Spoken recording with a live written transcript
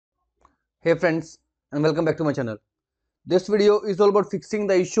Hey friends, and welcome back to my channel. This video is all about fixing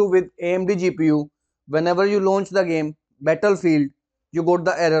the issue with AMD GPU. Whenever you launch the game Battlefield, you got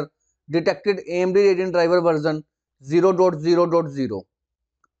the error detected AMD Radeon driver version 0.0.0.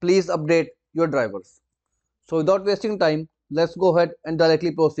 Please update your drivers. So without wasting time, let's go ahead and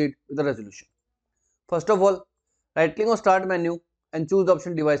directly proceed with the resolution. First of all, right click on Start menu and choose the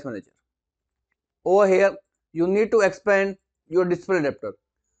option Device Manager. Over here, you need to expand your display adapter.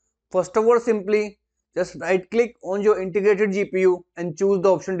 First of all, simply just right click on your integrated GPU and choose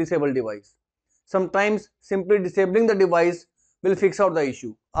the option Disable Device. Sometimes simply disabling the device will fix out the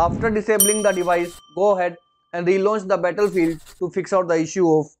issue. After disabling the device, go ahead and relaunch the Battlefield to fix out the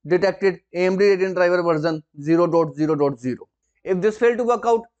issue of detected AMD Radeon driver version 0.0.0. If this failed to work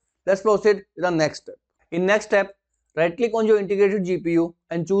out, let's proceed with the next step. In next step, right click on your integrated GPU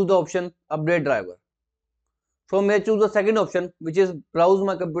and choose the option Update Driver. From here, choose the second option, which is Browse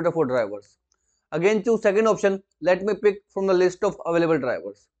my computer for drivers. Again, choose second option. Let me pick from the list of available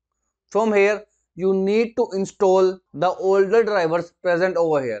drivers. From here, you need to install the older drivers present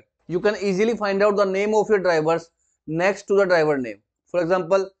over here. You can easily find out the name of your drivers next to the driver name. For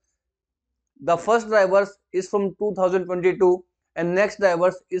example, the first drivers is from 2022 and next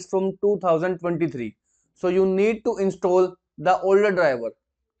drivers is from 2023. So you need to install the older driver.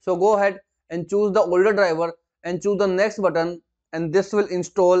 So go ahead and choose the older driver and choose the next button, and this will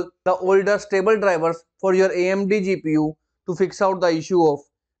install the older stable drivers for your AMD GPU to fix out the issue of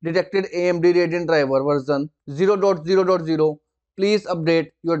detected AMD Radeon driver version 0.0.0. Please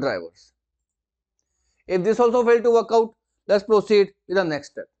update your drivers. If this also failed to work out, let's proceed with the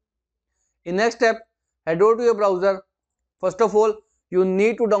next step. In next step, head over to your browser. First of all, you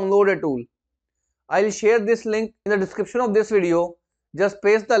need to download a tool. I'll share this link in the description of this video. Just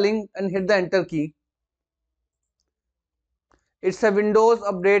paste the link and hit the enter key. It's a Windows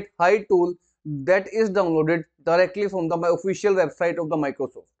Update Hide tool that is downloaded directly from the official website of the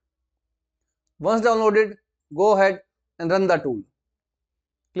Microsoft. Once downloaded, go ahead and run the tool.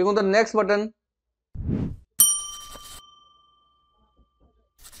 Click on the next button.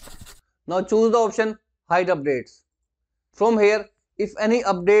 Now choose the option Hide Updates. From here, if any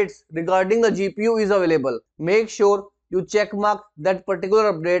updates regarding the GPU is available, make sure you check mark that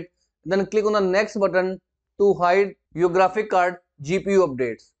particular update, then click on the next button to hide your graphic card GPU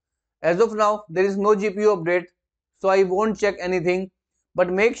updates. As of now, there is no GPU update, so I won't check anything,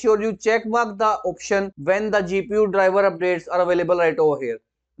 but make sure you check mark the option when the GPU driver updates are available right over here.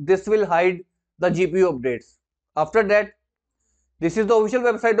 This will hide the GPU updates. After that, this is the official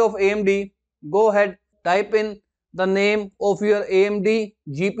website of AMD. Go ahead, type in the name of your AMD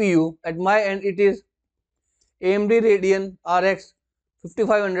GPU. At my end, it is AMD Radeon RX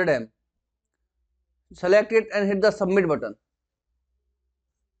 5500M. Select it and hit the submit button.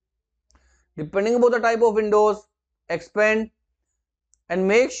 Depending upon the type of Windows, expand and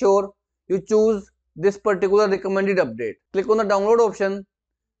make sure you choose this particular recommended update. Click on the download option.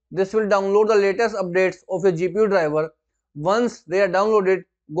 This will download the latest updates of your GPU driver. Once they are downloaded,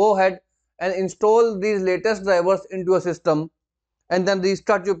 go ahead and install these latest drivers into your system and then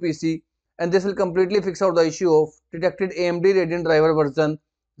restart your PC, and this will completely fix out the issue of detected AMD Radeon driver version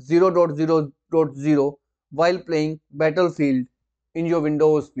 0.0.0 while playing Battlefield in your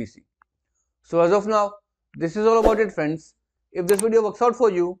Windows PC. So as of now, this is all about it friends. If this video works out for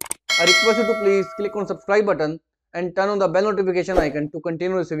you, I request you to please click on subscribe button and turn on the bell notification icon to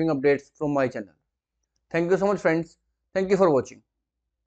continue receiving updates from my channel. Thank you so much friends. Thank you for watching.